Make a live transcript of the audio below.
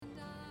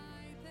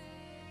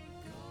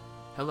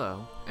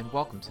Hello, and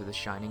welcome to The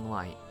Shining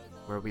Light,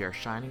 where we are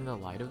shining the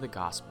light of the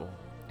gospel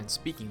and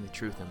speaking the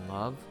truth in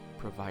love,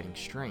 providing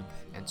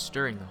strength, and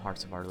stirring the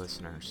hearts of our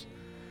listeners.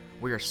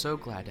 We are so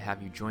glad to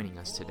have you joining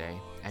us today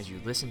as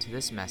you listen to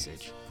this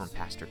message from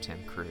Pastor Tim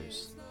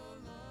Cruse.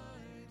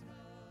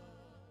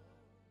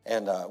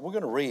 And we're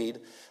going to read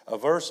a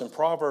verse in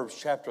Proverbs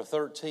chapter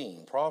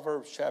 13.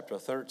 Proverbs chapter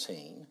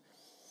 13.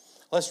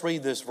 Let's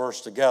read this verse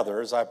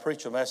together as I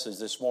preach a message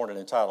this morning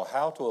entitled,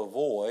 How to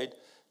Avoid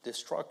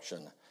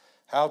Destruction.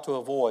 How to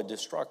avoid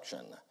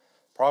destruction.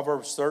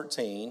 Proverbs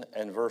 13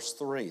 and verse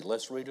 3.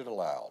 Let's read it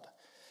aloud.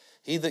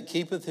 He that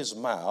keepeth his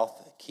mouth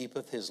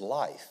keepeth his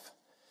life,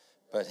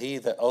 but he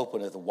that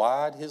openeth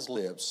wide his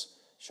lips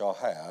shall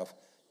have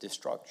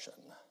destruction.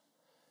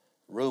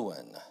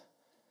 Ruin,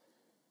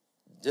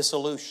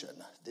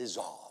 dissolution,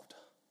 dissolved,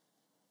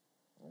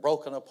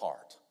 broken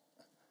apart.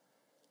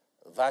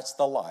 That's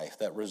the life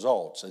that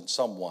results in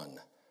someone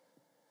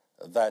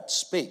that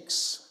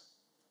speaks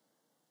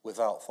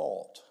without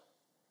thought,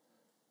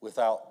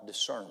 without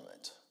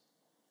discernment,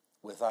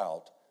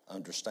 without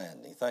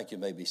understanding. Thank you.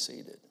 You may be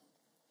seated.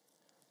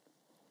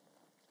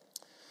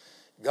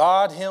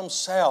 God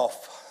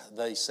himself,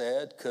 they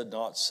said, could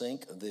not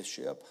sink this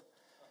ship.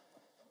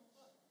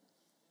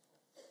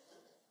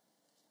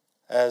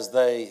 As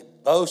they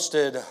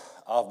boasted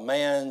of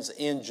man's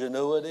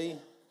ingenuity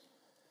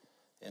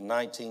in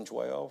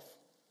 1912,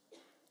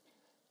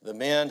 the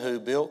men who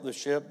built the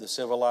ship, the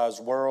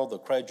civilized world, the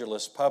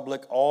credulous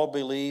public, all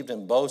believed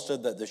and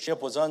boasted that the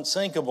ship was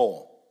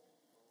unsinkable.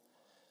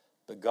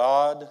 But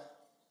God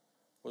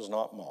was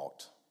not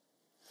mocked.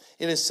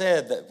 It is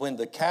said that when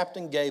the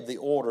captain gave the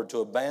order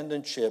to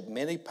abandon ship,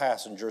 many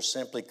passengers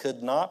simply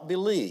could not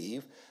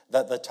believe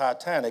that the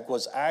Titanic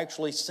was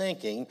actually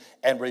sinking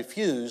and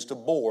refused to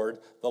board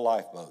the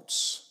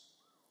lifeboats.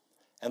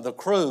 And the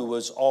crew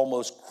was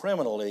almost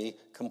criminally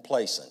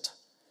complacent.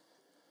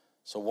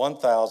 So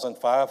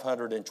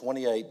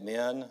 1,528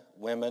 men,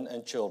 women,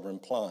 and children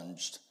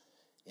plunged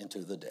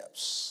into the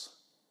depths.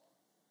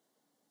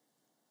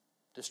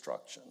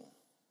 Destruction.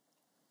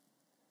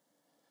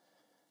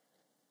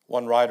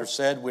 One writer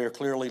said, we are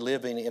clearly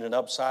living in an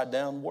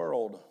upside-down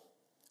world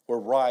where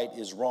right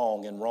is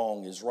wrong and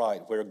wrong is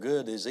right, where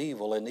good is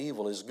evil and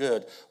evil is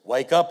good.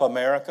 Wake up,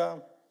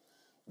 America.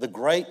 The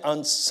great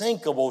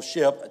unsinkable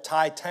ship,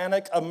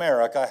 Titanic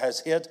America, has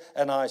hit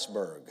an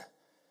iceberg,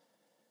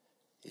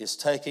 is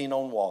taking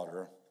on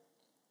water,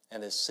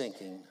 and is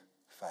sinking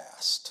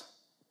fast.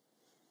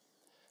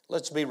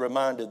 Let's be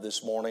reminded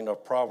this morning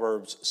of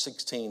Proverbs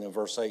 16 and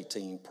verse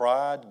 18.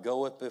 Pride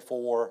goeth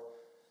before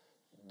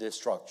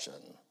destruction,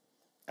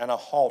 and a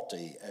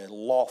haughty, a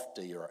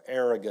lofty, or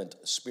arrogant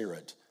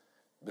spirit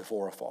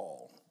before a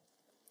fall.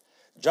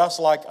 Just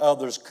like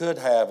others could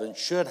have and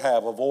should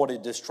have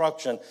avoided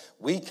destruction,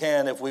 we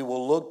can if we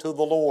will look to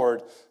the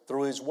Lord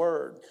through His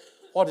Word.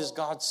 What does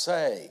God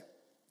say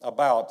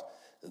about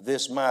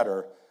this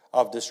matter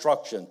of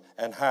destruction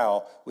and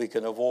how we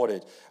can avoid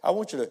it? I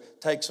want you to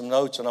take some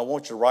notes and I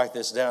want you to write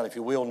this down, if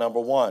you will. Number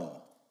one,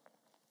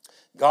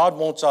 God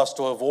wants us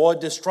to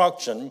avoid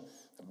destruction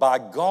by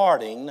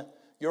guarding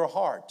your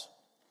heart.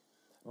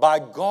 By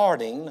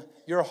guarding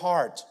your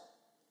heart.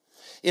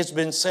 It's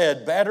been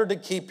said, better to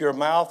keep your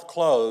mouth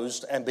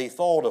closed and be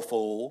thought a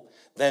fool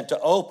than to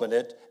open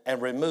it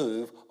and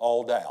remove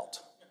all doubt.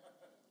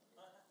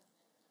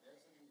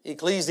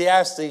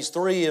 Ecclesiastes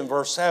 3 and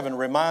verse 7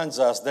 reminds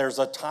us there's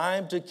a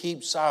time to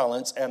keep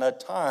silence and a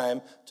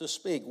time to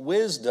speak.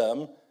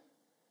 Wisdom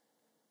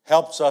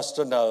helps us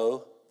to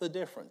know the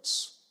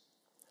difference.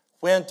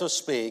 When to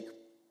speak,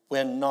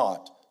 when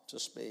not to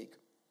speak.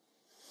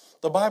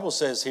 The Bible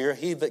says here,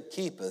 he that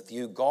keepeth,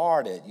 you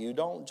guard it. You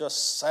don't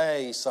just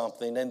say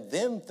something and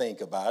then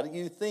think about it.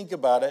 You think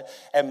about it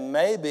and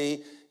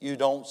maybe you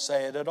don't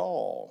say it at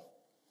all.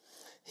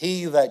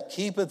 He that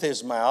keepeth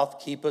his mouth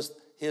keepeth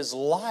his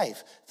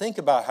life. Think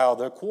about how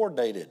they're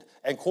coordinated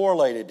and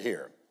correlated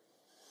here.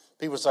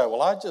 People say,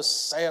 well, I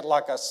just say it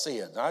like I see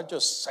it. And I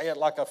just say it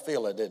like I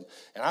feel it. And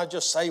I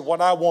just say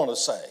what I want to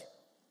say.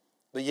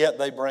 But yet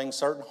they bring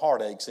certain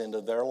heartaches into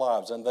their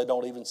lives and they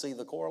don't even see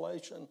the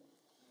correlation.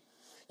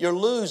 You're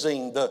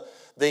losing the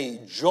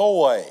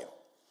joy,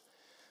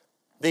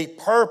 the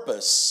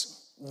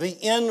purpose, the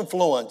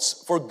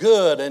influence for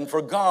good and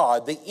for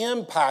God, the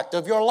impact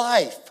of your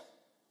life.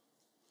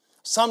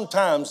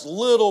 Sometimes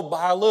little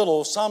by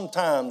little,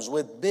 sometimes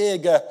with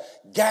big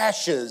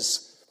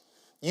gashes,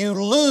 you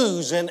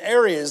lose in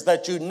areas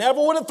that you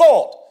never would have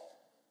thought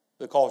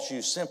because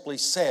you simply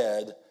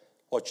said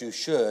what you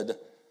should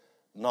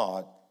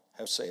not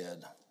have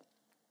said.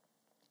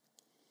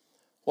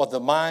 What the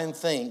mind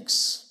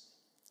thinks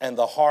and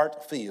the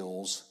heart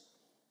feels,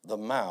 the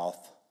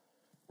mouth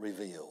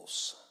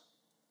reveals.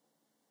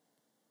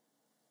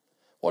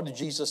 What did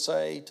Jesus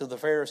say to the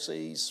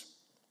Pharisees?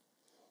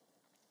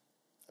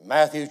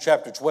 Matthew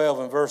chapter 12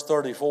 and verse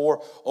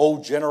 34,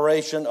 O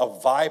generation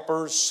of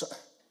vipers,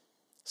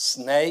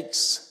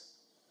 snakes,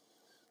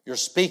 you're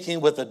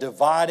speaking with a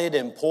divided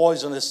and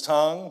poisonous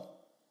tongue.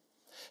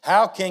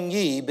 How can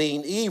ye,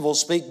 being evil,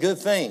 speak good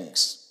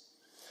things?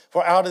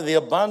 For out of the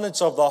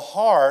abundance of the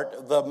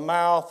heart, the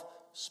mouth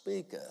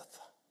speaketh.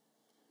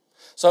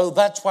 So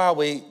that's why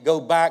we go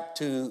back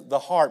to the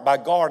heart, by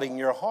guarding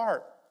your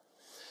heart.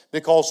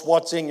 Because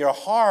what's in your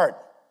heart,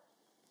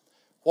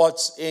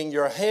 what's in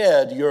your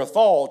head, your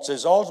thoughts,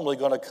 is ultimately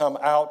going to come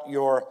out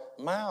your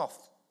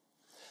mouth.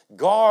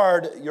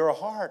 Guard your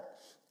heart.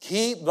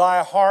 Keep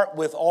thy heart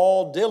with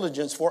all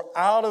diligence, for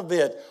out of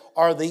it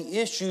are the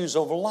issues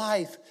of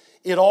life.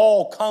 It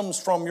all comes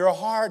from your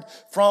heart,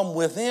 from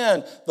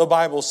within, the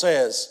Bible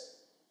says.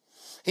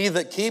 He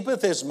that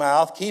keepeth his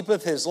mouth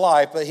keepeth his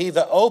life, but he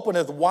that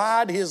openeth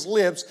wide his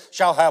lips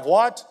shall have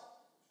what?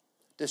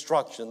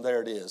 Destruction.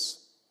 There it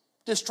is.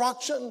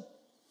 Destruction.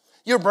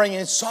 You're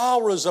bringing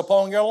sorrows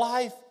upon your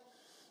life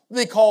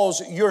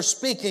because you're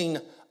speaking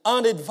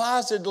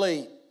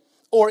unadvisedly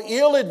or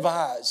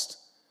ill-advised.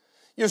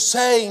 You're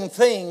saying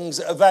things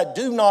that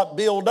do not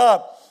build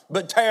up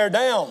but tear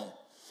down.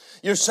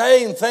 You're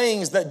saying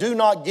things that do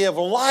not give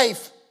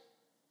life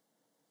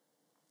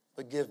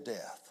but give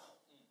death.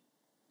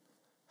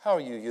 How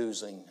are you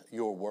using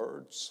your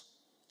words?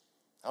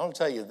 I want to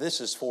tell you, this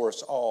is for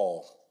us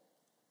all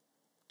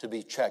to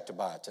be checked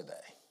by today.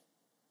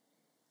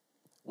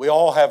 We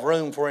all have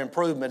room for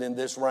improvement in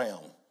this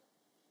realm.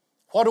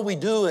 What are we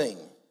doing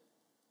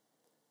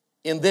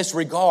in this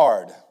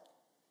regard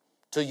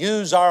to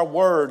use our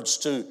words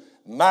to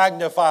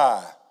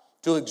magnify,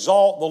 to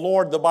exalt the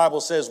Lord, the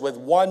Bible says, with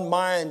one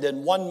mind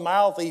and one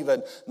mouth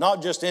even,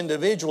 not just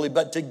individually,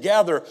 but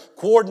together,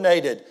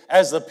 coordinated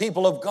as the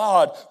people of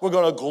God. We're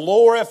going to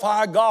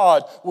glorify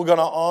God. We're going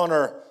to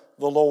honor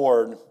the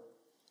Lord.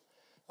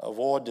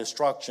 Avoid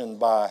destruction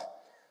by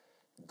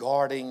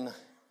guarding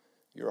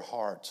your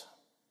heart.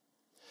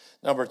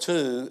 Number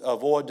 2,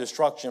 avoid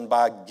destruction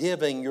by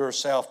giving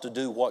yourself to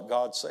do what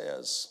God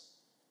says.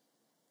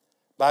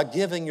 By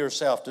giving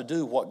yourself to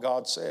do what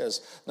God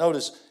says.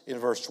 Notice in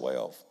verse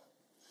 12.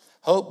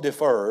 Hope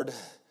deferred,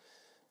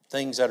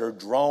 things that are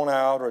drawn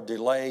out or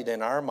delayed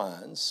in our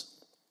minds,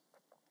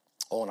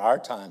 on our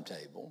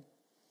timetable.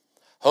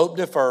 Hope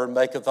deferred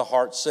maketh the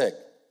heart sick.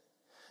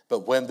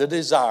 But when the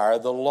desire,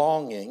 the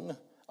longing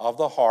of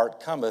the heart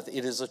cometh,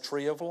 it is a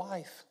tree of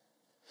life.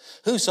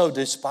 Whoso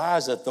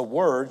despiseth the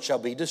word shall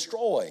be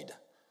destroyed,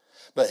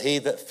 but he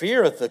that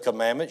feareth the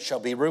commandment shall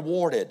be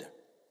rewarded.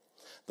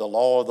 The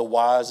law of the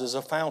wise is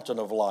a fountain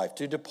of life,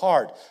 to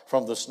depart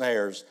from the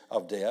snares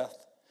of death.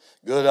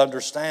 Good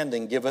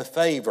understanding giveth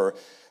favor,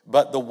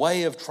 but the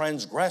way of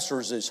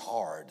transgressors is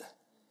hard.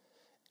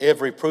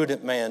 Every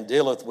prudent man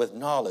dealeth with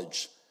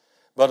knowledge,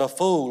 but a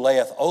fool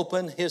layeth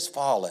open his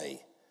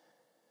folly.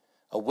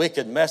 A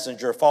wicked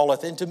messenger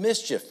falleth into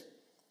mischief,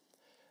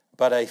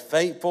 but a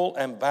faithful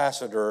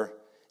ambassador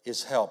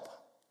is help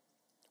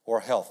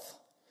or health.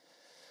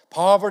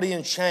 Poverty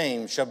and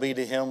shame shall be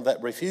to him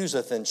that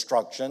refuseth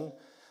instruction,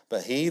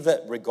 but he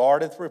that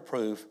regardeth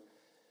reproof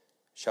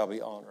shall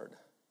be honored.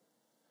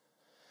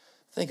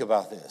 Think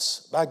about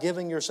this. By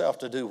giving yourself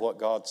to do what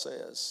God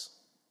says.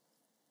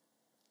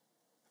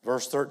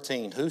 Verse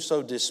 13,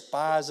 whoso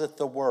despiseth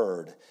the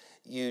word,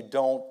 you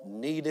don't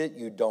need it,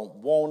 you don't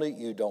want it,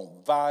 you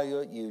don't value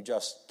it, you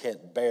just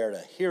can't bear to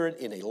hear it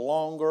any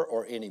longer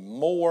or any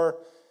more.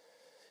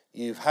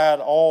 You've had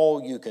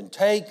all you can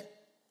take.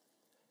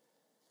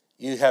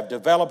 You have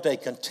developed a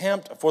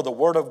contempt for the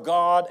Word of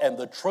God and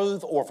the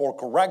truth, or for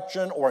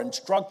correction or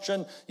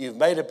instruction. You've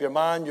made up your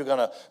mind you're going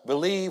to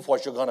believe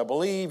what you're going to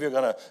believe. You're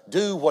going to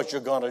do what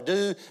you're going to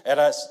do. And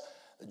that's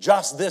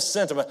just this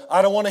sentiment.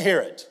 I don't want to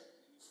hear it.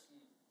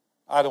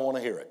 I don't want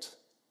to hear it.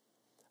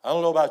 I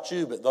don't know about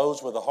you, but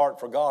those with a heart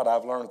for God,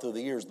 I've learned through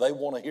the years, they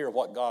want to hear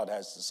what God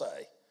has to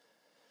say.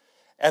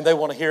 And they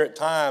want to hear it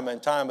time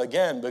and time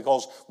again,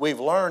 because we've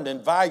learned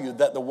and valued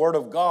that the Word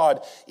of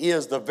God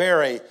is the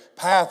very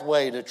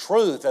pathway to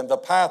truth and the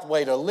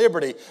pathway to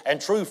liberty, and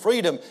true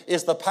freedom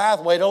is the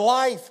pathway to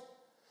life.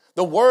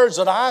 The words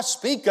that I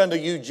speak unto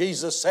you,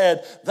 Jesus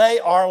said, they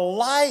are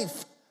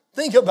life.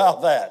 Think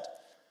about that.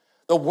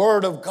 The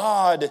Word of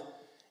God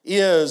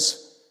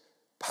is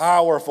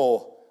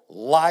powerful,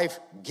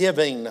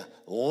 life-giving,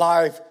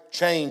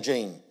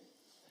 life-changing.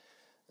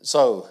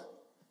 So,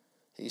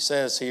 he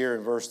says here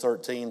in verse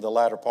 13, the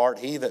latter part,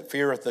 he that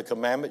feareth the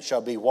commandment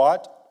shall be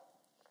what?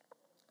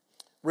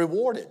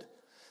 Rewarded.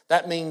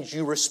 That means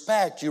you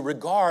respect, you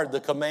regard the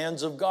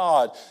commands of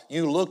God.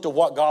 You look to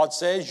what God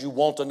says, you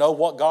want to know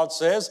what God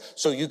says,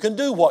 so you can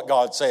do what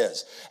God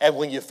says. And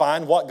when you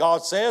find what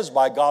God says,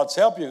 by God's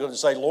help, you're going to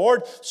say,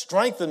 Lord,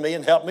 strengthen me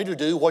and help me to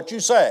do what you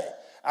say.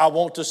 I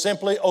want to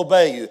simply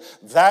obey you.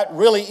 That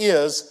really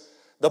is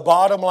the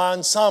bottom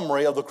line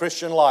summary of the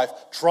Christian life.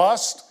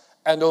 Trust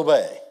and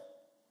obey.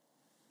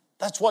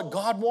 That's what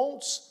God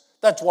wants.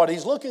 That's what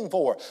He's looking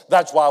for.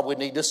 That's why we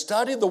need to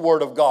study the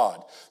Word of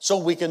God, so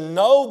we can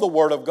know the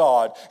Word of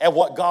God and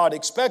what God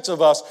expects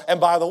of us. And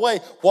by the way,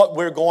 what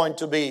we're going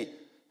to be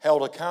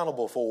held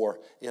accountable for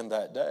in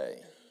that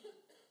day.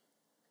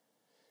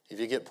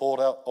 If you get pulled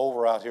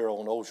over out here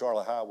on Old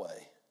Charlotte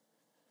Highway,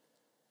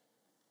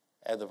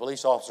 and the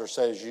police officer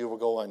says you were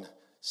going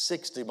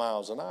 60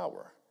 miles an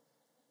hour,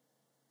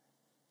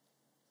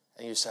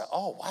 And you say,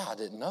 oh, wow, I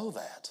didn't know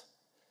that.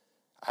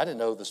 I didn't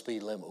know the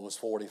speed limit was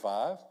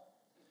 45.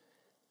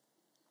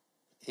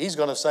 He's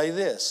going to say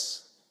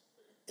this: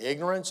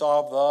 ignorance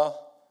of the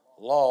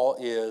law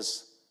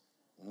is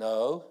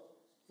no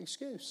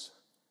excuse.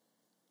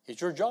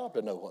 It's your job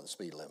to know what the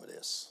speed limit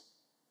is.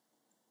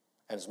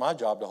 And it's my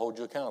job to hold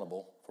you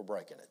accountable for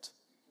breaking it.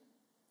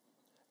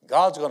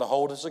 God's going to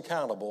hold us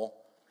accountable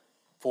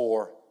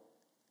for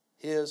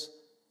His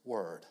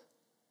Word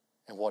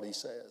and what He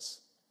says.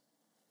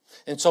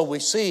 And so we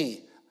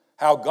see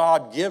how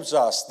God gives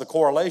us the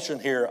correlation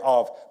here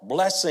of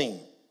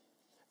blessing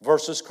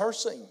versus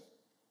cursing.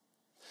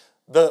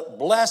 The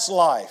blessed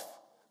life,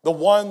 the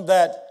one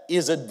that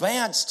is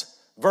advanced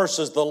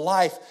versus the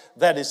life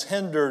that is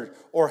hindered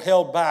or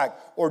held back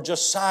or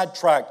just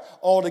sidetracked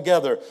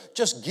altogether.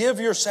 Just give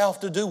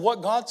yourself to do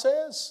what God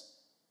says.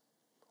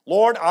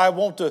 Lord, I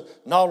want to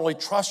not only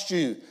trust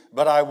you,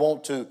 but I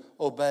want to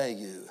obey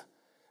you.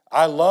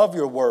 I love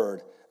your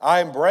word.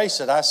 I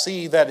embrace it. I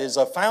see that as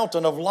a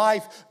fountain of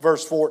life,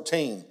 verse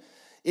 14.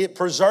 It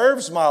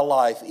preserves my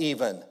life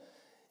even.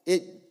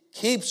 It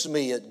keeps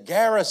me, it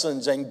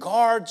garrisons and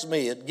guards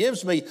me. It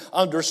gives me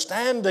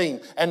understanding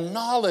and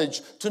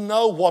knowledge to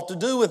know what to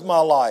do with my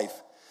life.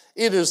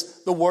 It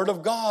is the Word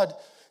of God.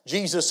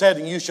 Jesus said,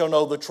 and you shall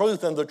know the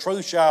truth, and the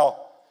truth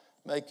shall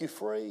make you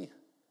free.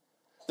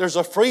 There's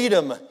a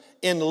freedom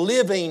in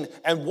living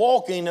and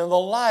walking in the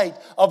light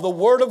of the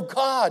Word of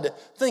God.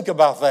 Think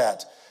about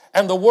that.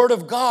 And the Word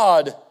of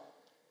God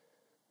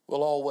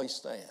will always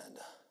stand.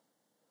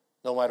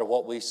 No matter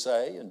what we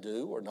say and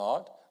do or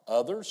not,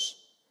 others,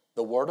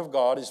 the Word of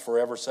God is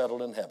forever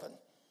settled in heaven.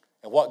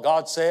 And what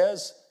God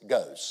says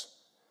goes.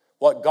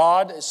 What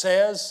God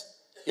says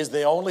is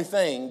the only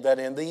thing that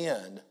in the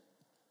end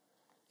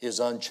is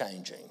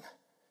unchanging.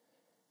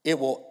 It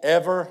will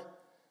ever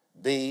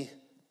be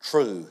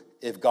true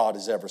if God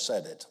has ever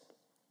said it.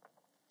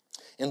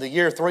 In the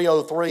year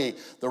 303,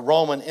 the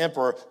Roman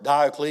Emperor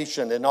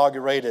Diocletian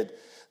inaugurated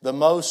the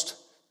most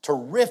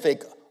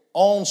terrific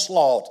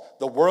onslaught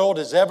the world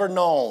has ever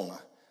known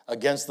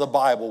against the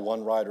Bible,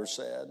 one writer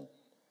said.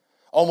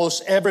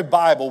 Almost every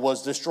Bible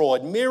was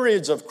destroyed.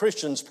 Myriads of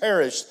Christians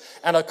perished,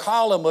 and a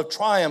column of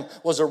triumph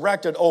was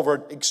erected over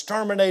an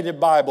exterminated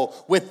Bible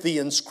with the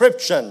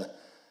inscription,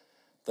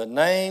 "The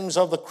names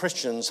of the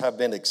Christians have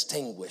been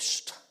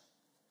extinguished."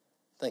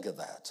 Think of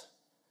that.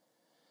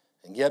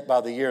 And yet by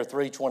the year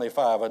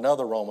 325,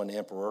 another Roman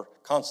emperor,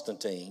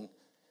 Constantine,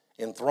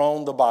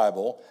 enthroned the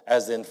Bible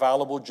as the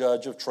infallible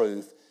judge of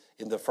truth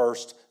in the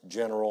First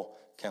General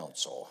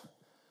Council.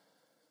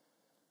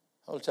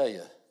 I'll tell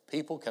you,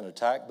 people can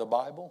attack the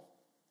Bible.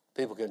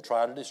 People can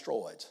try to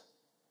destroy it.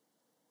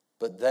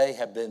 But they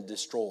have been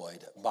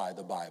destroyed by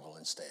the Bible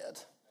instead.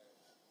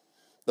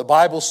 The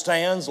Bible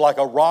stands like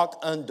a rock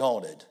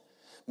undaunted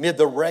mid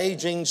the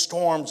raging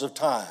storms of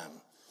time.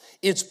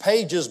 Its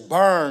pages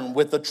burn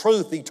with the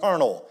truth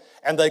eternal,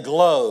 and they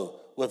glow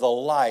with a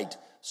light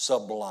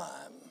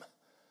sublime.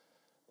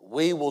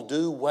 We will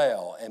do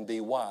well and be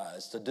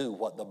wise to do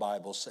what the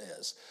Bible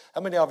says.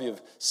 How many of you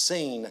have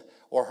seen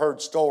or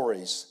heard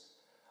stories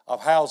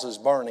of houses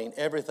burning,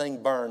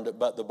 everything burned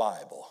but the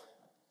Bible?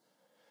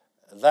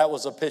 That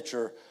was a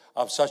picture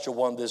of such a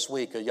one this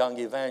week. A young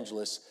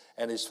evangelist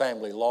and his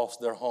family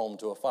lost their home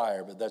to a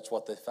fire, but that's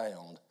what they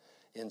found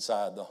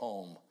inside the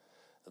home,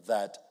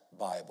 that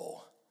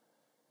Bible.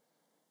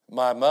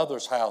 My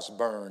mother's house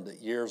burned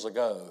years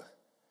ago,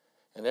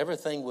 and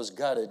everything was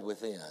gutted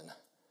within,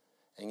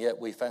 and yet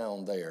we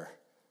found there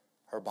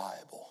her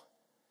Bible,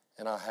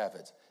 and I have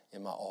it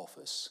in my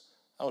office.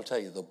 I'll tell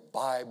you, the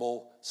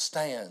Bible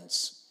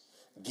stands.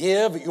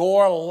 Give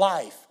your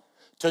life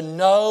to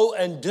know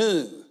and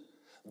do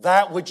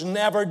that which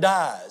never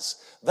dies,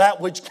 that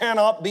which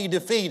cannot be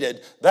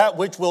defeated, that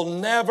which will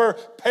never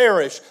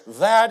perish.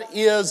 That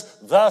is,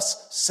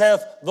 thus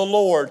saith the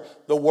Lord,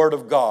 the Word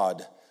of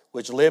God,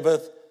 which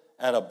liveth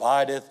and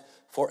abideth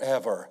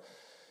forever.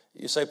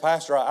 You say,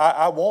 Pastor,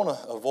 I want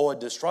to avoid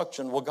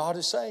destruction. Well, God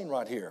is saying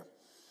right here,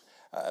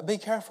 be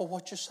careful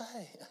what you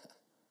say.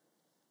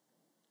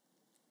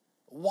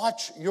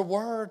 Watch your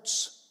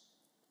words.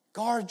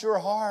 Guard your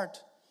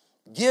heart.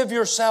 Give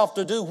yourself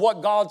to do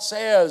what God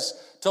says,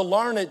 to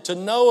learn it, to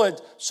know it,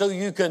 so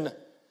you can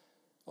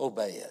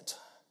obey it.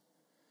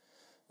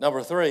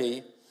 Number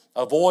 3,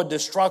 avoid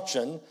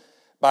destruction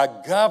by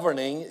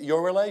governing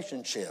your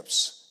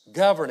relationships.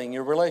 Governing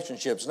your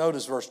relationships.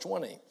 Notice verse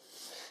 20.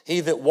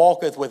 He that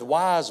walketh with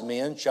wise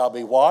men shall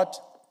be what?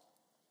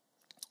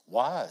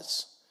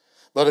 Wise.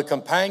 But a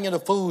companion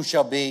of fools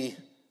shall be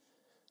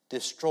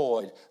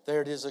destroyed.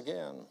 There it is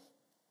again.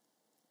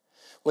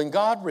 When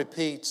God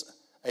repeats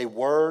a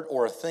word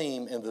or a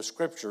theme in the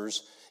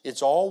Scriptures,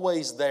 it's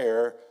always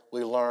there,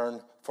 we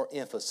learn, for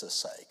emphasis'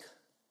 sake.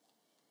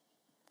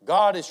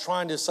 God is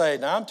trying to say,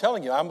 now I'm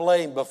telling you, I'm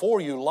laying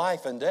before you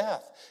life and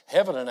death,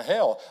 heaven and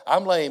hell.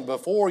 I'm laying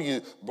before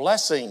you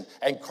blessing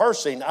and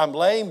cursing. I'm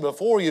laying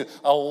before you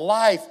a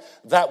life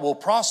that will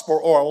prosper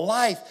or a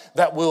life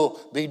that will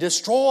be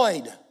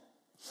destroyed.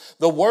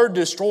 The word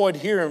destroyed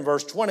here in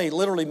verse 20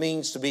 literally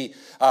means to be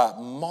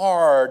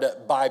marred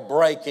by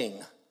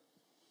breaking.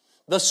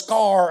 The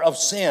scar of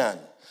sin,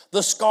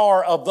 the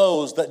scar of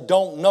those that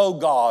don't know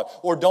God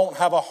or don't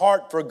have a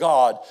heart for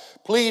God,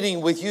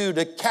 pleading with you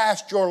to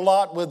cast your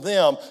lot with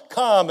them.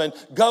 Come and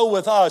go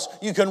with us.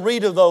 You can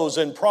read of those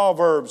in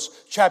Proverbs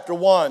chapter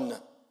 1.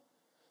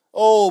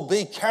 Oh,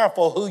 be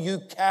careful who you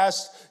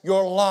cast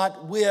your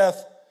lot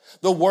with.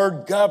 The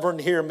word govern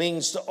here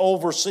means to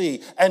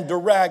oversee and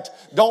direct.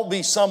 Don't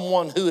be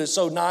someone who is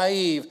so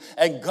naive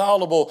and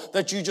gullible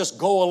that you just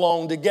go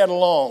along to get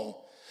along.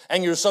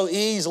 And you're so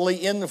easily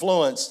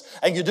influenced.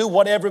 And you do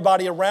what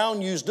everybody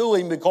around you is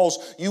doing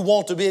because you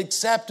want to be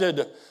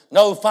accepted.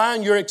 No,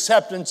 find your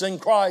acceptance in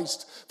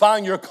Christ.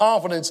 Find your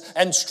confidence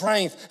and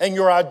strength and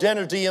your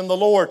identity in the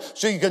Lord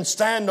so you can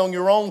stand on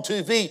your own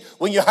 2 feet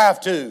when you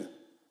have to.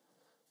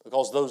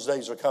 Because those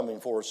days are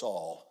coming for us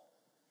all.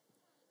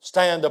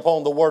 Stand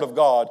upon the Word of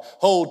God,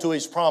 hold to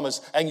His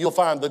promise, and you'll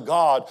find the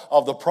God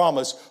of the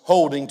promise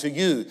holding to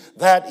you.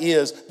 That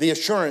is the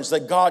assurance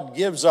that God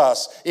gives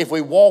us. If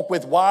we walk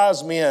with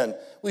wise men,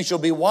 we shall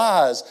be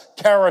wise.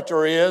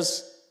 Character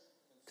is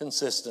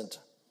consistent.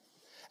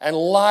 And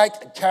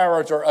like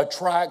character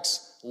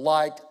attracts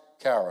like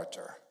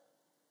character.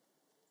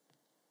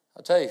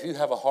 I tell you, if you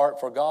have a heart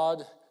for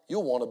God,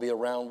 you'll want to be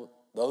around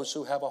those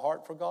who have a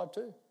heart for God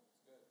too.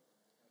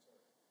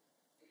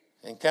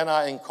 And can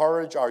I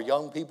encourage our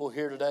young people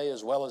here today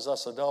as well as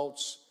us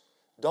adults?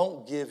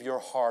 Don't give your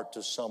heart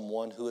to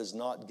someone who has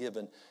not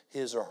given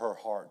his or her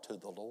heart to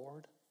the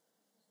Lord.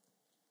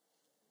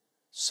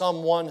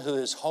 Someone who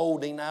is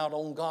holding out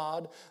on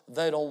God,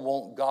 they don't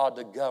want God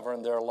to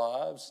govern their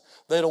lives.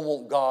 They don't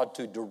want God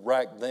to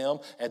direct them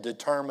and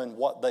determine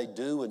what they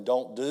do and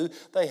don't do.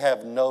 They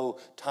have no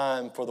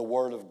time for the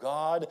Word of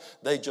God.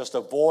 They just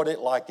avoid it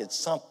like it's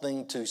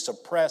something to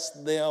suppress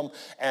them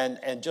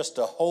and just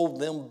to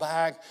hold them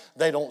back.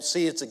 They don't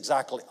see it's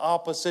exactly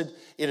opposite.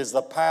 It is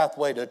the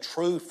pathway to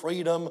true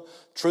freedom,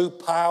 true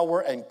power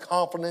and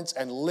confidence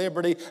and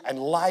liberty and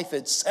life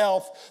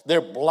itself.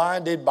 They're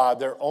blinded by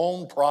their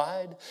own pride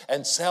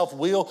and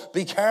self-will.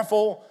 Be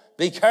careful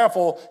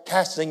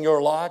casting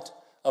your lot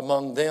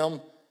among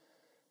them.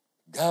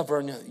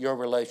 Govern your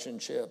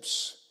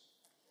relationships.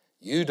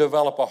 You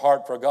develop a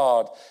heart for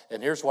God,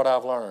 and here's what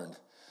I've learned.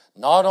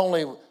 Not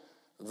only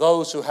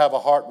those who have a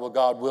heart with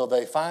God will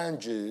they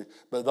find you,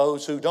 but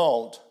those who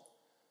don't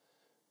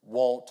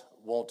won't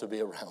want to be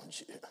around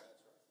you.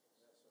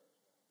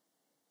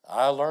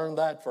 I learned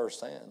that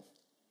firsthand.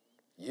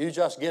 You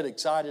just get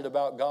excited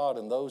about God,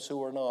 and those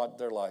who are not,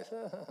 they're like,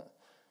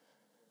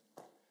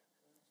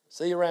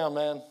 see you around,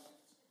 man.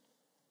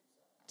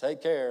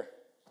 Take care.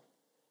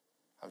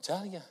 I'm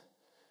telling you.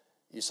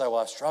 You say, well,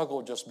 I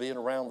struggle just being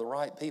around the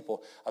right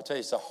people. I'll tell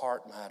you, it's a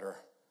heart matter.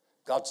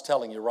 God's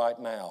telling you right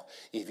now,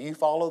 if you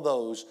follow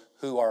those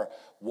who are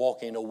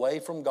walking away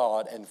from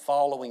God and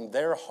following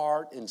their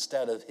heart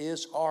instead of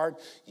His heart,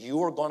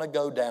 you are going to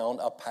go down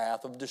a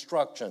path of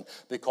destruction,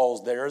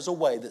 because there is a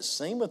way that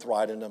seemeth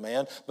right unto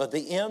man, but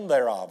the end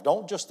thereof.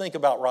 Don't just think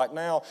about right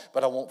now,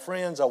 but I want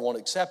friends, I want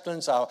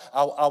acceptance, I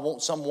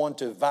want someone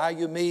to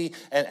value me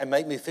and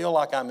make me feel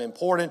like I'm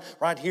important.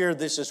 Right here,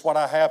 this is what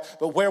I have,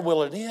 but where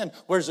will it end?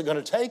 Where's it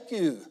going to take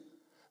you?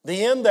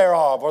 The end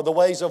thereof are the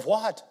ways of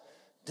what?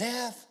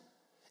 Death.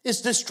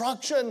 It's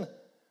destruction.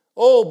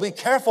 Oh, be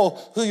careful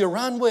who you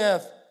run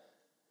with.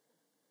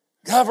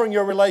 Govern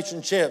your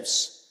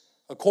relationships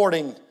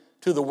according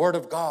to the Word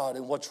of God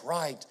and what's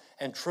right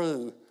and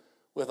true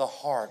with a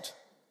heart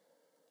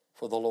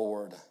for the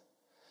Lord.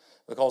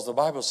 Because the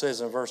Bible says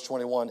in verse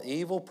 21,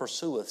 evil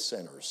pursueth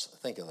sinners.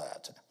 Think of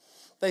that.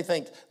 They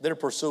think they're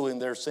pursuing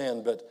their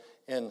sin, but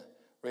in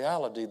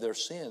reality, their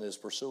sin is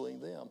pursuing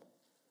them.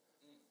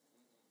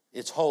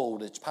 Its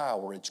hold, its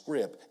power, its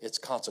grip, its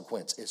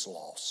consequence, its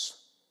loss.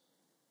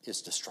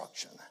 Is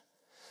destruction.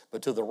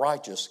 But to the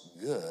righteous,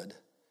 good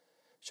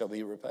shall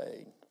be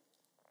repaid.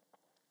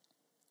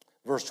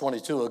 Verse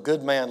 22, a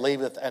good man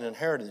leaveth an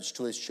inheritance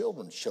to his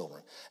children's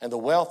children, and the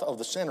wealth of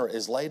the sinner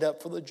is laid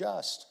up for the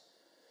just.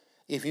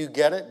 If you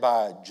get it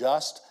by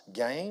just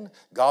gain,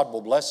 God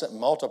will bless it and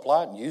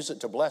multiply it and use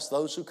it to bless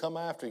those who come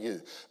after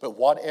you. But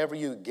whatever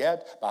you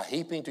get by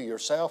heaping to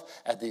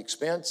yourself at the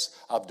expense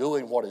of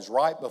doing what is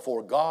right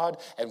before God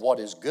and what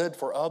is good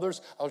for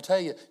others, I'll tell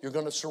you, you're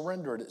going to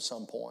surrender it at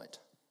some point.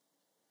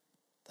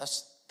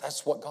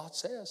 That's what God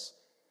says.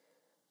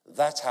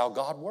 That's how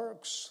God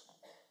works.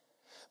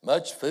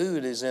 Much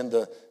food is in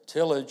the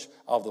tillage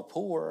of the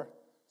poor,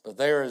 but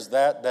there is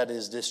that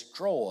is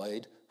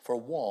destroyed for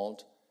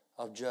want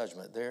of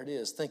judgment. There it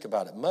is. Think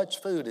about it.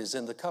 Much food is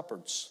in the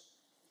cupboards.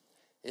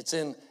 It's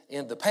in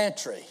the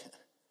pantry.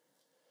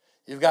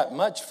 You've got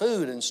much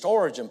food in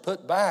storage and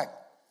put back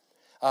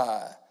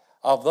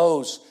of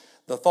those.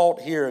 The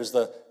thought here is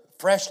the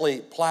freshly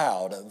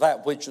plowed,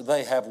 that which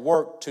they have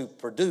worked to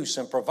produce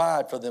and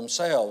provide for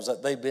themselves,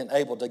 that they've been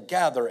able to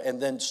gather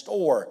and then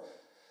store.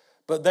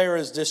 But there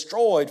is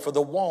destroyed for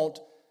the want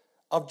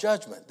of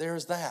judgment. There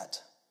is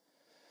that.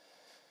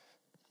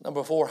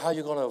 Number 4, how are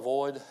you going to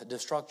avoid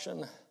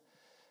destruction?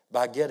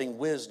 by getting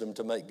wisdom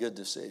to make good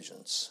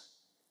decisions.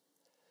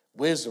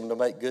 Wisdom to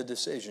make good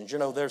decisions. You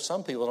know, there's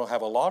some people who don't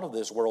have a lot of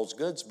this world's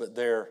goods, but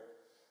they're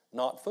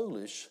not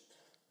foolish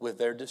with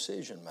their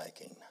decision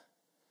making.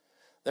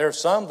 There are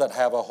some that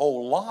have a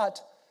whole lot,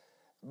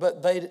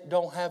 but they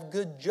don't have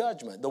good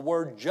judgment. The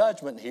word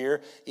judgment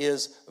here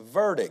is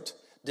verdict,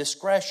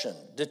 discretion,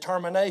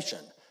 determination,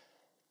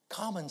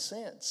 common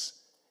sense.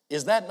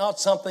 Is that not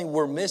something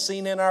we're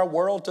missing in our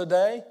world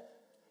today?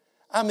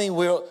 I mean,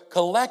 we're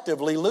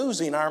collectively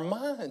losing our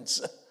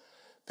minds.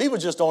 People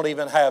just don't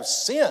even have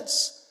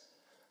sense,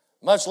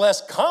 much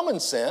less common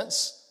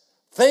sense.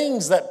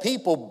 Things that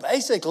people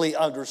basically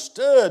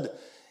understood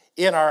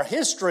in our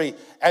history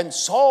and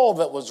saw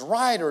that was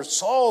right or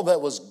saw that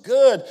was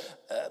good.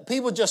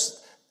 People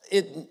just,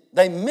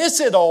 they miss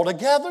it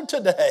altogether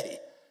today.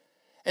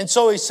 And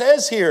so he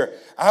says here,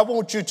 I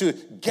want you to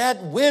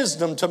get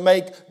wisdom to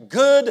make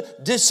good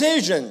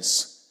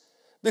decisions.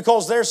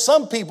 Because there's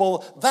some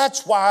people,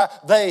 that's why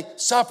they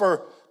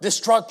suffer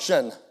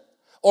destruction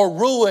or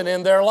ruin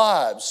in their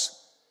lives.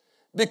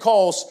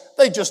 Because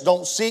they just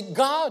don't seek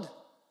God.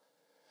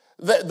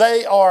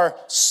 They are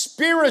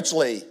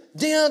spiritually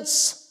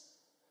dense.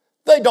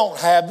 They don't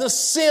have the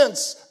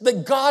sense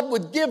that God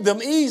would give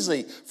them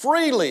easy,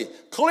 freely,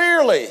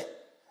 clearly.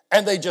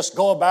 And they just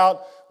go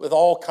about with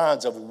all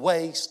kinds of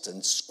waste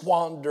and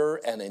squander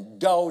and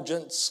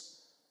indulgence.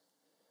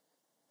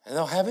 And they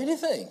don't have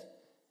anything.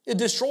 It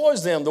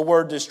destroys them. The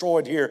word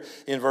destroyed here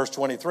in verse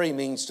 23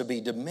 means to be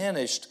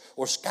diminished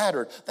or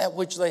scattered. That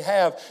which they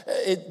have,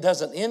 it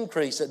doesn't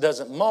increase, it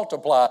doesn't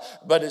multiply,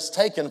 but it's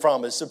taken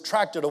from, it's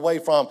subtracted away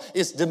from,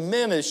 it's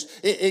diminished,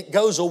 it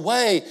goes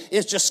away,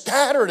 it's just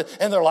scattered.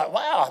 And they're like,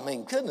 wow, I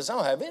mean, goodness, I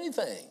don't have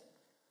anything.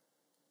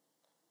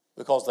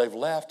 Because they've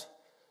left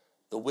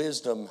the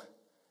wisdom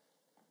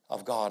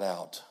of God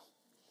out.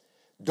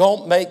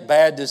 Don't make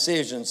bad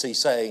decisions, he's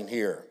saying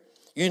here.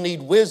 You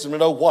need wisdom to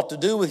know what to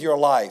do with your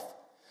life.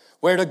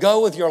 Where to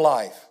go with your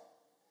life,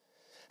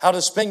 how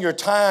to spend your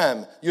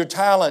time, your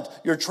talent,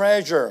 your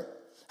treasure,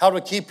 how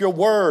to keep your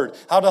word,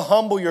 how to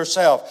humble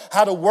yourself,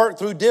 how to work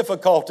through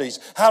difficulties,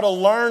 how to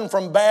learn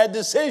from bad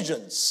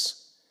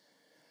decisions.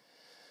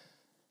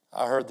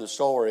 I heard the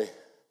story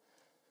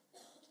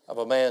of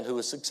a man who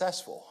was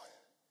successful.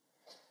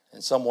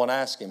 And someone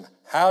asked him,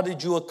 how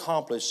did you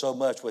accomplish so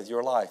much with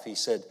your life? He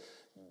said,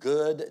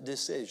 good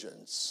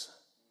decisions.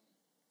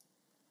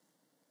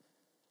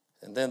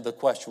 And then the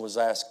question was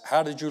asked,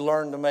 how did you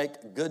learn to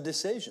make good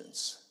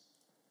decisions?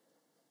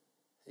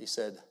 He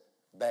said,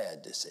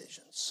 bad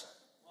decisions.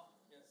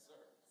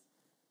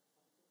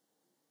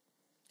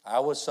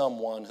 I was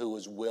someone who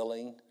was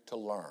willing to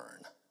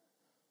learn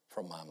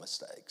from my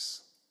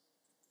mistakes.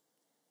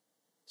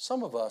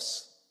 Some of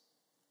us,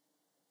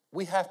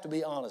 we have to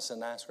be honest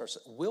and ask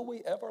ourselves, will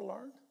we ever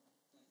learn?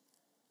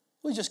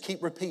 We just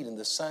keep repeating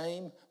the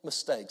same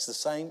mistakes, the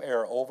same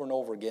error over and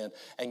over again,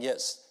 and yet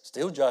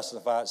still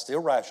justify it,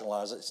 still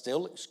rationalize it,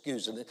 still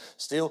excusing it,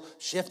 still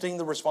shifting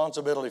the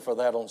responsibility for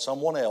that on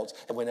someone else,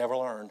 and we never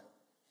learn.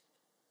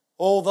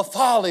 Oh, the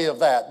folly of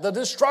that, the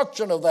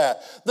destruction of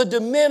that, the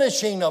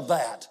diminishing of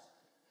that,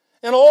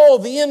 and all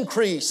the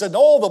increase and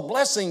all the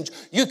blessings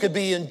you could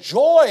be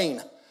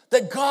enjoying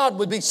that God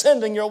would be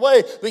sending your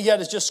way, but yet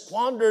it's just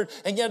squandered,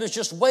 and yet it's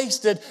just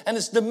wasted, and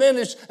it's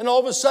diminished, and all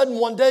of a sudden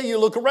one day you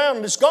look around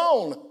and it's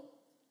gone.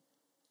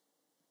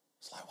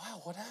 It's like, wow,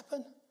 what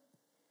happened?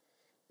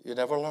 You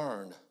never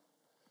learned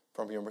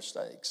from your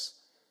mistakes.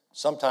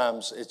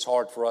 Sometimes it's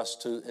hard for us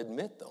to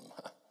admit them,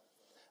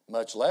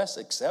 much less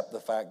accept the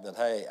fact that,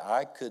 hey,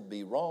 I could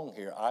be wrong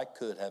here. I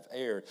could have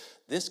erred.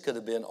 This could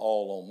have been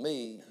all on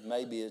me.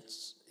 Maybe it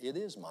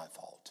is my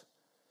fault.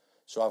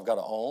 So I've got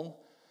to own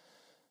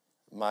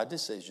my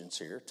decisions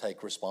here,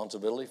 take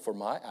responsibility for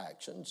my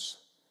actions,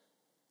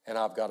 and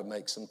I've got to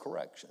make some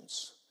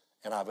corrections,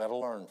 and I've got to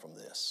learn from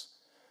this.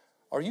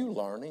 Are you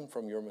learning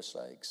from your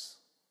mistakes?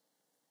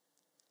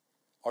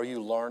 Are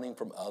you learning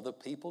from other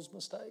people's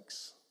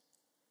mistakes?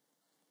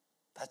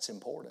 That's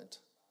important.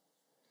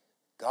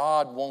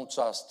 God wants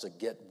us to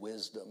get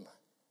wisdom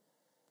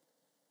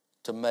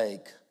to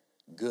make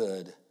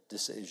good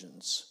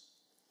decisions.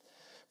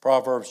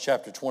 Proverbs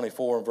chapter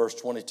 24 and verse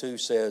 22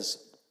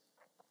 says,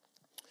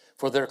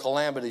 for their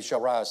calamity shall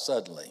rise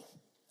suddenly,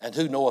 and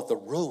who knoweth the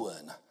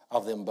ruin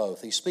of them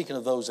both? He's speaking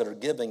of those that are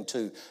giving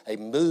to a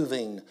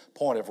moving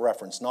point of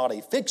reference, not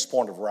a fixed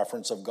point of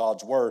reference of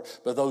God's word,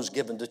 but those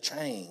given to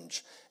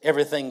change.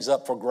 Everything's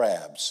up for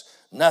grabs.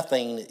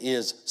 Nothing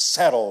is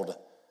settled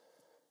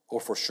or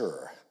for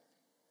sure.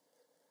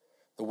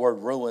 The word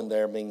ruin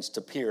there means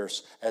to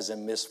pierce, as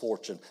in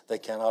misfortune. They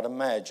cannot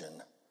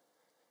imagine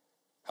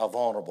how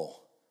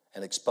vulnerable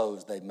and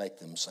exposed they make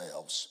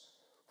themselves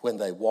when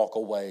they walk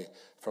away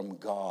from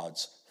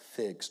God's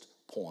fixed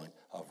point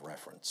of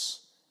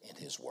reference in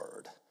his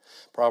word.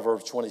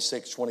 Proverbs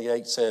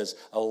 26:28 says,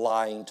 a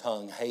lying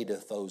tongue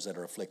hateth those that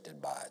are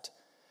afflicted by it,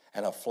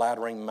 and a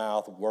flattering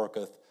mouth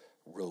worketh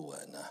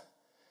ruin.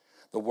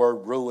 The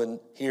word ruin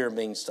here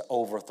means to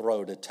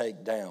overthrow, to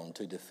take down,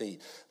 to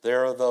defeat.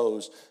 There are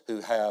those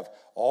who have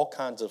all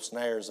kinds of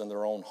snares in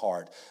their own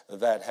heart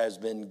that has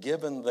been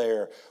given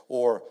there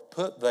or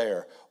put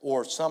there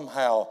or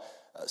somehow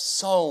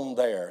sown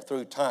there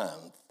through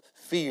time.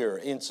 Fear,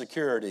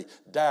 insecurity,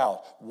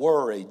 doubt,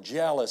 worry,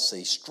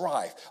 jealousy,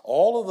 strife,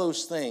 all of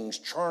those things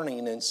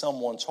churning in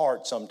someone's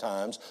heart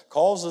sometimes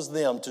causes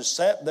them to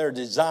set their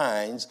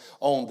designs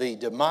on the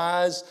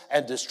demise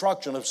and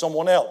destruction of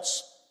someone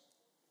else.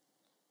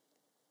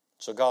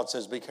 So God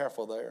says, be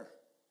careful there.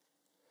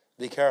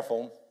 Be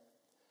careful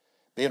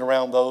being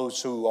around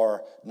those who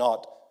are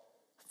not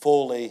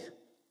fully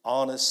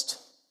honest,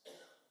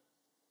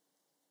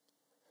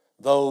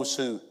 those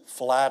who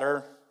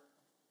flatter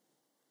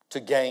to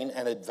gain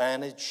an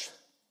advantage.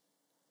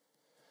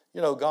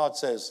 You know, God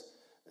says,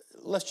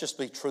 let's just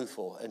be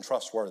truthful and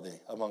trustworthy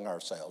among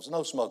ourselves.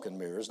 No smoke and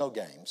mirrors, no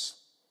games.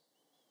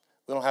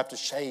 We don't have to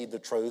shade the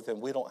truth,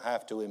 and we don't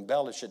have to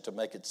embellish it to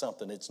make it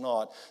something it's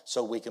not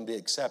so we can be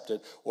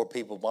accepted or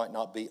people might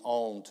not be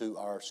on to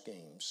our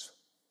schemes.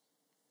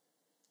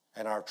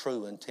 And our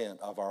true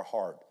intent of our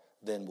heart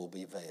then will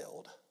be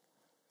veiled.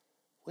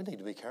 We need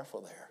to be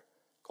careful there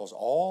because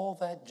all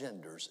that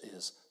genders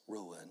is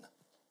ruin.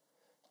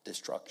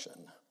 Destruction.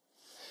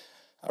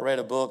 I read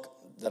a book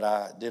that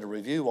I did a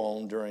review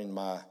on during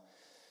my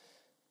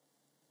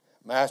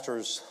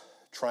master's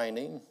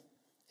training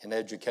in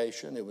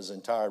education. It was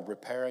entitled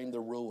Repairing the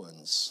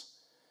Ruins,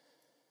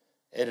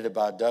 edited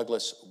by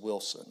Douglas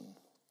Wilson.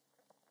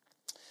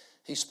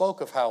 He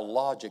spoke of how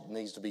logic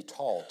needs to be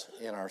taught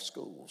in our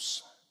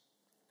schools.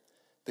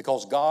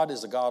 Because God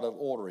is a God of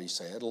order, he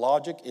said.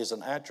 Logic is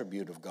an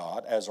attribute of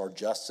God, as are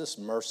justice,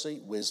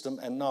 mercy, wisdom,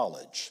 and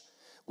knowledge.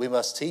 We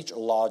must teach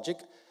logic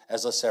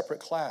as a separate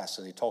class,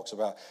 and he talks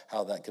about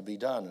how that could be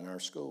done in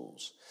our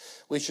schools.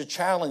 We should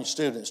challenge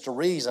students to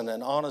reason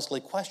and honestly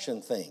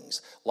question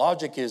things.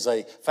 Logic is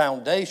a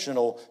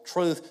foundational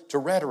truth to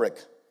rhetoric.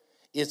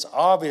 It's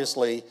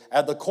obviously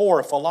at the core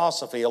of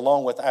philosophy,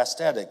 along with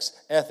aesthetics,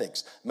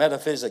 ethics,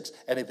 metaphysics,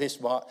 and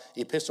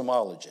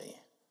epistemology.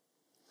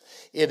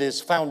 It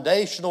is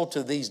foundational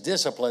to these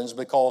disciplines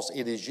because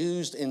it is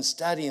used in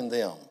studying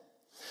them.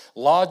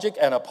 Logic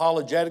and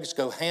apologetics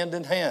go hand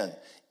in hand.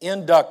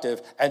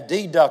 Inductive and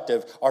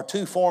deductive are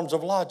two forms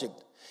of logic.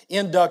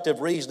 Inductive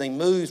reasoning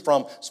moves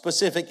from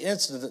specific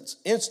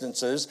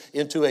instances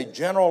into a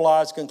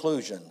generalized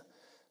conclusion,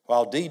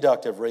 while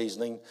deductive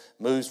reasoning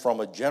moves from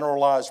a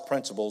generalized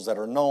principles that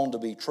are known to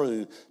be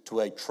true to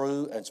a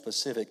true and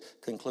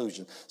specific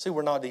conclusion. See,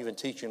 we're not even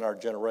teaching our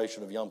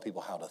generation of young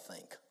people how to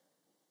think,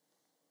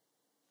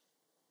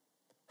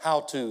 how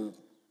to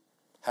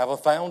have a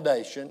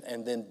foundation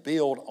and then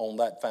build on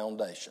that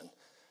foundation.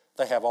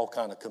 They have all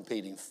kind of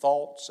competing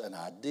thoughts and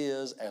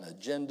ideas and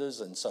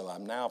agendas, and so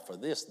I'm now for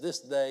this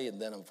day,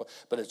 and then I'm for...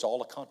 But it's all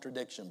a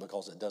contradiction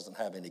because it doesn't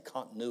have any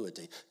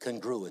continuity,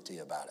 congruity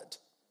about it.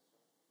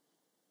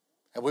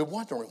 And we're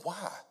wondering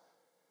why.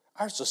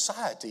 Our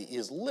society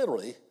is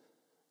literally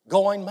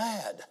going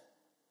mad,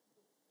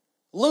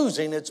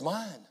 losing its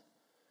mind,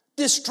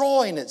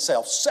 destroying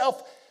itself,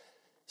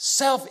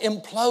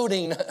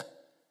 self-imploding,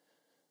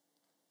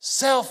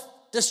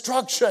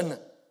 self-destruction.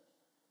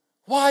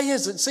 Why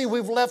is it? See,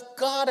 we've left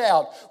God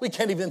out. We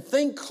can't even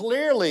think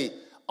clearly,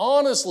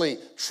 honestly,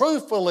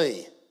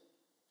 truthfully,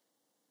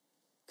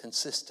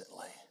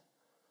 consistently.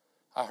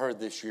 I heard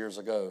this years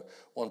ago.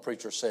 One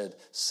preacher said,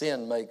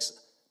 sin makes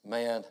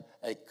man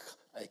a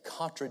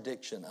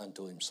contradiction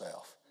unto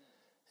himself.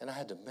 And I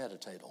had to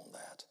meditate on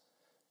that.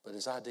 But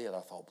as I did,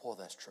 I thought, boy,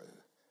 that's true.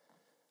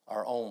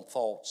 Our own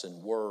thoughts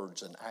and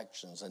words and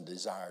actions and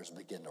desires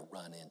begin to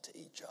run into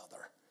each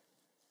other.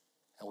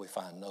 And we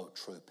find no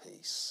true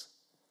peace.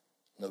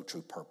 No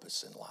true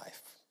purpose in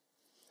life.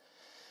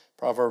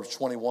 Proverbs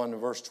 21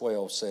 verse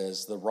 12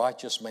 says, the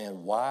righteous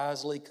man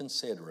wisely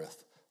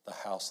considereth the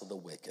house of the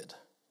wicked,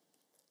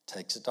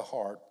 takes it to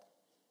heart,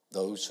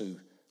 those who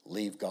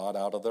leave God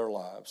out of their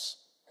lives,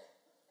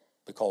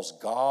 because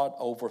God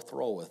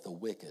overthroweth the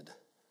wicked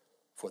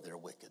for their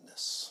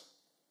wickedness.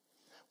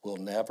 We'll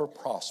never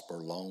prosper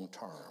long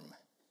term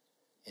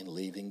in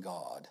leaving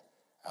God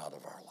out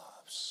of our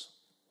lives.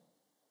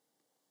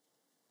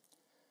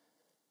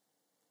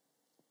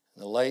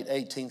 In the late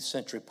 18th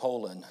century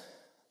Poland,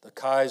 the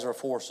Kaiser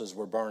forces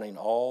were burning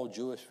all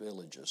Jewish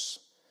villages.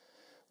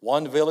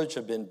 One village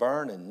had been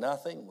burned and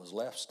nothing was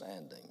left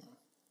standing.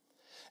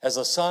 As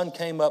the sun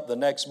came up the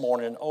next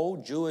morning, an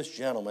old Jewish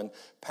gentleman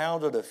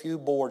pounded a few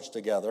boards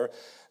together,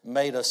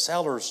 made a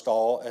cellar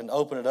stall, and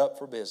opened it up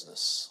for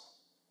business.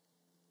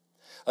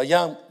 A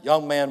young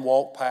man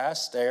walked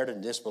past, stared in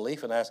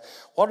disbelief, and asked,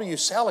 "What are you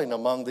selling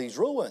among these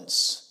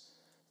ruins?"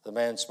 The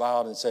man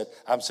smiled and said,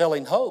 "I'm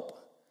selling hope.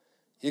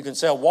 You can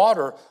sell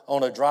water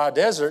on a dry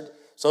desert,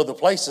 so the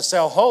place to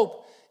sell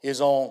hope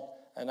is on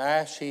an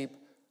ash heap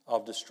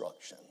of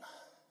destruction."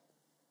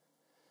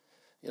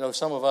 You know,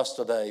 some of us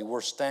today, we're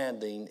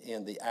standing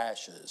in the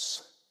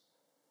ashes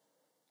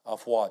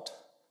of what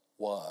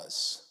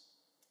was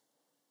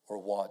or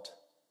what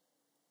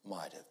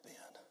might have been.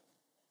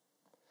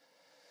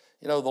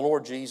 You know, the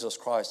Lord Jesus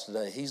Christ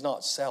today, He's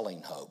not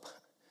selling hope.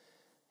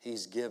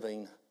 He's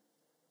giving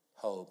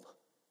hope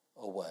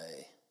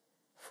away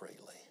freely.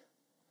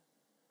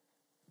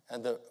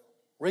 And the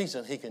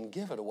reason He can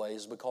give it away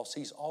is because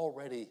He's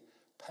already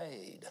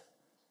paid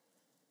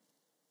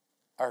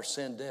our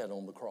sin debt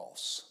on the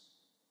cross.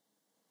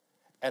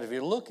 And if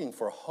you're looking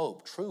for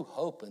hope, true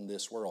hope in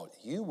this world,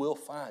 you will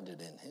find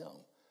it in Him.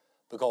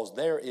 Because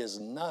there is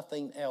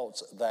nothing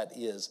else that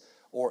is,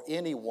 or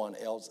anyone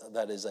else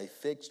that is a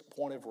fixed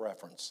point of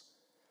reference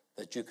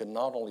that you can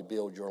not only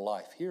build your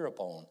life here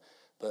upon,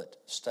 but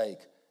stake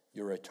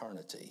your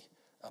eternity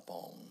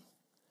upon.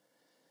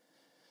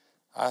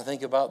 I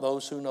think about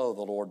those who know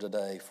the Lord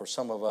today. For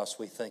some of us,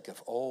 we think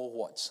of, oh,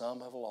 what some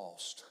have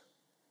lost.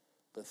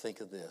 But think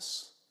of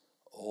this,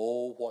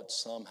 oh, what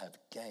some have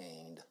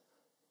gained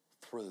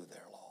through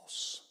their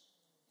loss.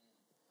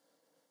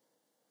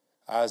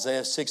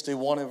 Isaiah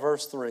 61 and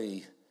verse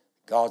 3,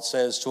 God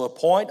says, to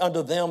appoint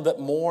unto them that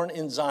mourn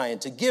in Zion,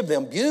 to give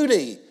them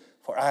beauty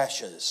for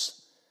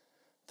ashes,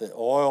 the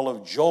oil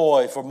of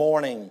joy for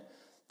mourning,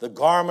 the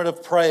garment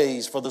of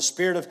praise for the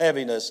spirit of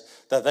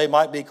heaviness, that they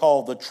might be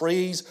called the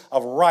trees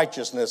of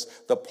righteousness,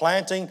 the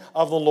planting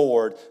of the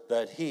Lord,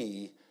 that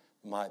He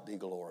might be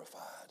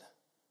glorified.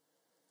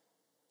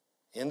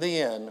 In the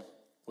end,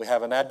 we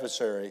have an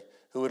adversary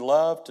who would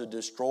love to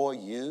destroy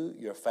you,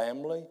 your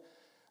family,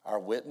 our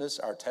witness,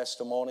 our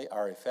testimony,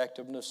 our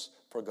effectiveness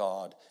for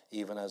God,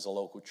 even as a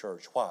local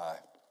church. Why?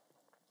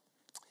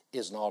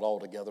 It's not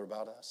altogether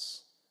about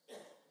us.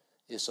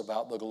 It's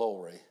about the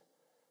glory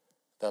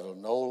that will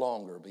no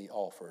longer be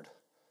offered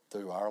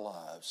through our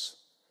lives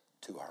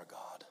to our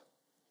God.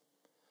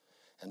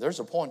 And there's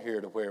a point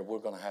here to where we're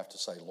going to have to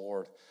say,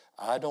 Lord,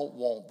 I don't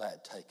want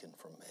that taken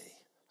from me.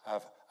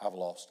 I've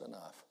lost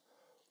enough.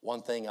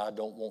 One thing I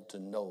don't want to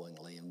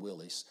knowingly and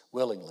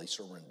willingly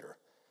surrender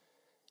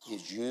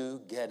is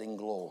you getting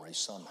glory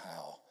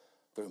somehow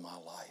through my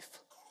life.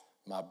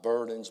 My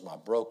burdens, my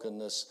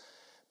brokenness,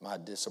 my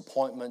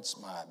disappointments,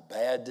 my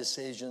bad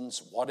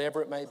decisions,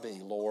 whatever it may be,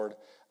 Lord,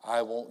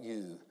 I want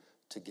you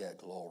to get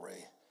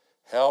glory.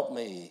 Help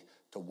me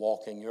to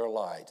walk in your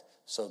light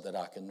so that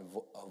I can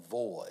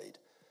avoid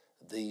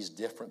these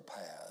different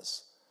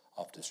paths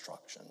of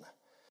destruction.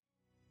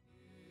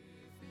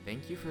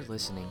 Thank you for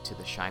listening to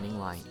The Shining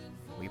Light.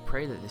 We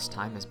pray that this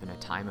time has been a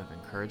time of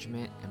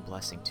encouragement and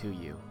blessing to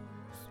you.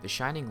 The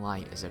Shining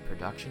Light is a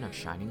production of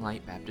Shining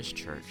Light Baptist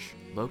Church,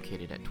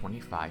 located at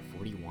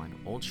 2541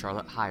 Old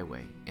Charlotte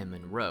Highway in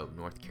Monroe,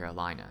 North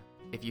Carolina.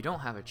 If you don't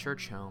have a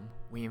church home,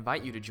 we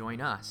invite you to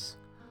join us.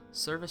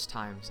 Service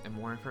times and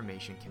more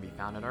information can be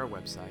found at our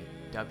website,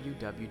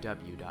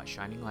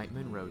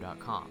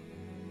 www.shininglightmonroe.com.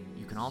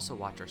 You can also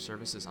watch our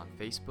services on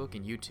Facebook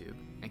and YouTube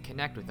and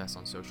connect with us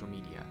on social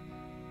media.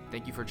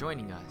 Thank you for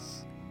joining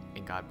us,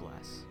 and God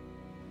bless.